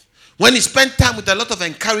positive. When you spend time with a lot of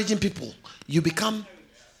encouraging people, you become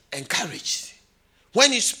encouraged.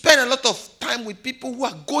 When you spend a lot of time with people who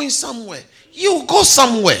are going somewhere, you go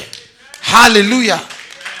somewhere. Hallelujah.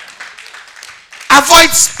 Avoid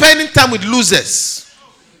spending time with losers.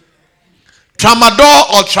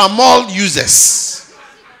 Tramadol or Tramol users.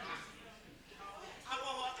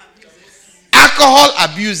 Alcohol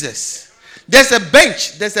abusers. There's a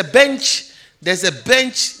bench There's a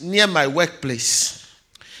bench near my workplace.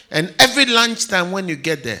 And every lunchtime when you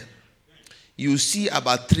get there, you see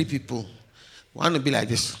about 3 people. One will be like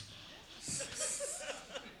this.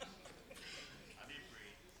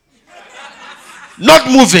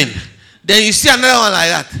 Not moving. Then you see another one like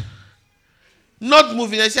that. Not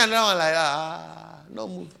moving. Then you see another one like that. Not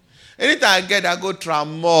moving. Anytime I get there, I go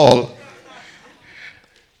tramol.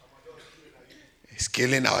 It's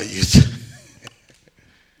killing our youth.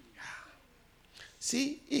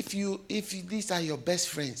 See, if these are your best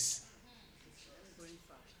friends,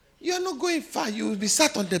 you are not going far. You will be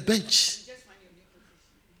sat on the bench.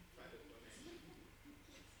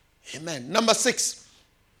 Amen. Number 6.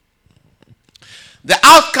 The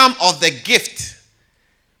outcome of the gift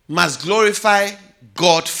must glorify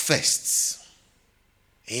God first.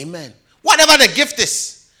 Amen. Whatever the gift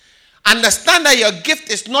is, understand that your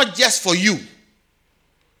gift is not just for you.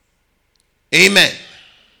 Amen.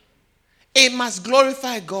 It must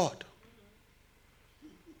glorify God.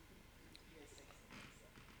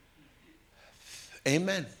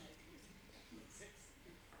 Amen.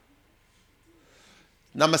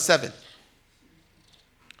 Number 7.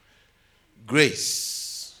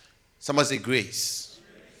 Grace. Someone say grace.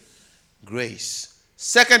 Grace.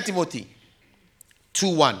 2 Timothy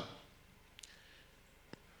 2:1.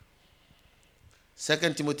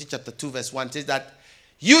 2 Timothy chapter 2 verse 1 says that,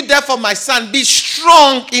 you therefore, my son, be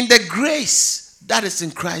strong in the grace that is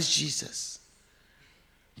in Christ Jesus.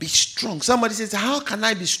 Be strong. Somebody says, how can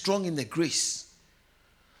I be strong in the grace?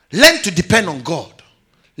 Learn to depend on God.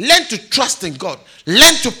 Learn to trust in God.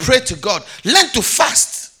 Learn to pray to God. Learn to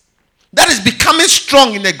fast. That is becoming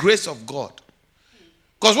strong in the grace of God.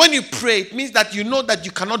 Because when you pray, it means that you know that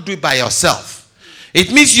you cannot do it by yourself.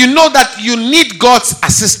 It means you know that you need God's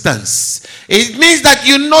assistance. It means that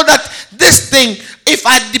you know that this thing, if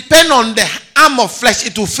I depend on the arm of flesh,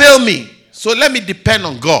 it will fail me. So let me depend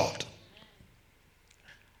on God.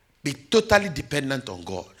 Be totally dependent on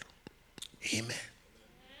God. Amen.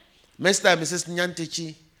 Mr. and Mrs.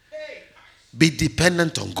 Nyantechi, be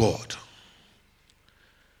dependent on God.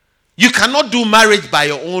 You cannot do marriage by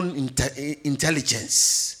your own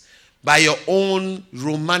intelligence. By your own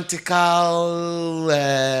romantical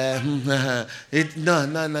no.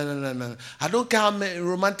 I don't care how many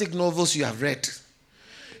romantic novels you have read.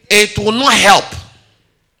 It will not help.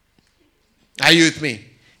 Are you with me?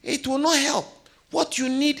 It will not help. What you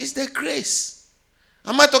need is the grace.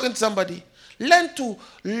 Am I talking to somebody? Learn,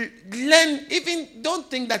 even don't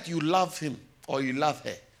think that you love him or you love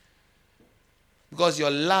her. Because your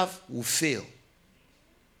love will fail.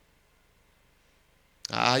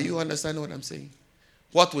 Are you understanding what I'm saying?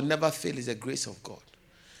 What will never fail is the grace of God.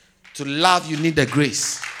 To love, you need the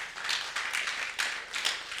grace.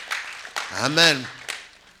 Amen.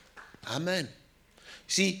 Amen.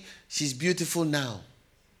 See, she's beautiful now.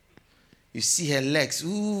 You see her legs.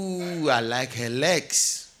 Ooh, I like her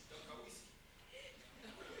legs.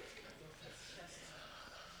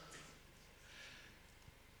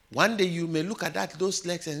 One day you may look at those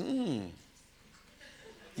legs and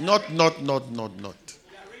not.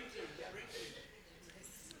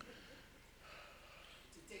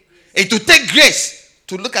 It will take grace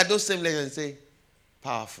to look at those same legs and say,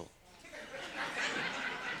 powerful.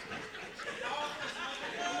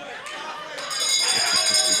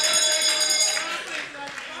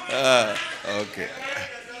 Okay.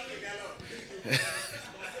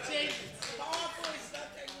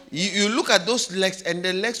 You look at those legs and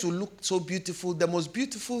the legs will look so beautiful, the most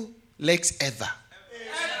beautiful legs ever.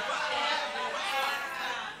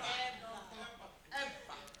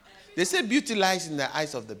 They say beauty lies in the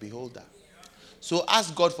eyes of the beholder. So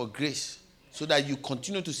ask God for grace so that you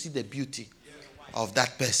continue to see the beauty of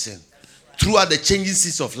that person. Throughout the changing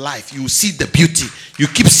seasons of life, you will see the beauty. You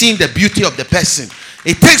keep seeing the beauty of the person.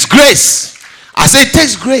 It takes grace. I say it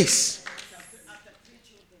takes grace.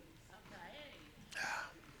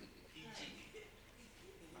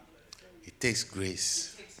 It takes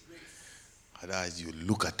grace. Otherwise, you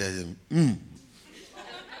look at them.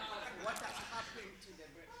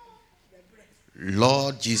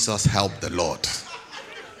 Lord Jesus, help the Lord.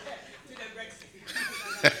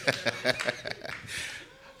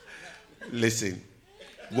 Listen.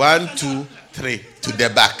 1, 2, 3 to the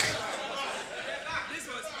back.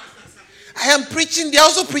 I am preaching. They are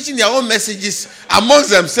also preaching their own messages amongst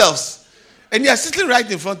themselves. And they are sitting right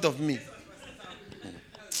in front of me.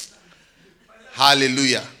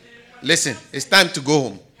 Hallelujah. Listen, it's time to go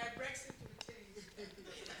home.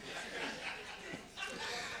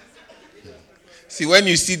 See, when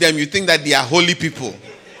you see them, you think that they are holy people.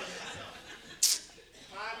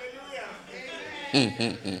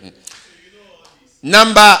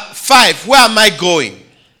 Number 5, where am I going?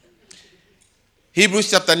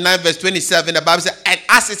 Hebrews chapter 9 verse 27, the Bible says, and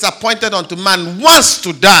as it's appointed unto man once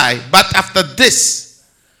to die, but after this,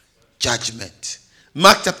 judgment.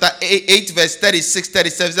 Mark chapter 8 verse 36,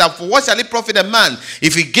 37 says, for what shall it profit a man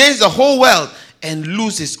if he gains the whole world and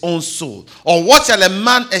lose his own soul? Or what shall a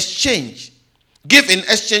man give in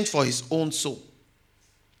exchange for his own soul?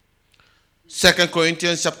 2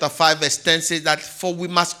 Corinthians chapter 5 verse 10 says that, for we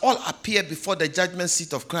must all appear before the judgment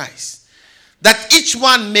seat of Christ, that each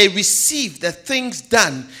one may receive the things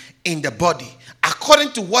done in the body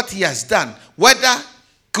according to what he has done, whether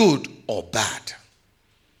good or bad.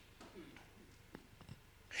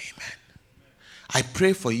 Amen. I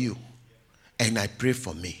pray for you and I pray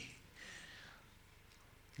for me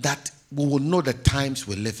that we will know the times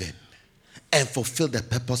we live in and fulfill the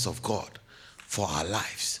purpose of God for our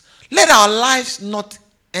lives. Let our lives not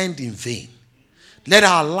end in vain. Let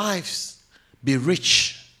our lives be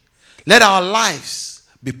rich. Let our lives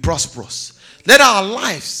be prosperous. Let our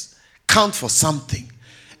lives count for something.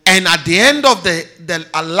 And at the end of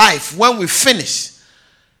our life, when we finish,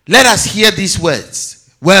 let us hear these words.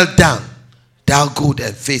 Well done, thou good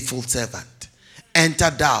and faithful servant.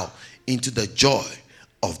 Enter thou into the joy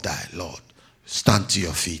of thy Lord. Stand to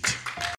your feet.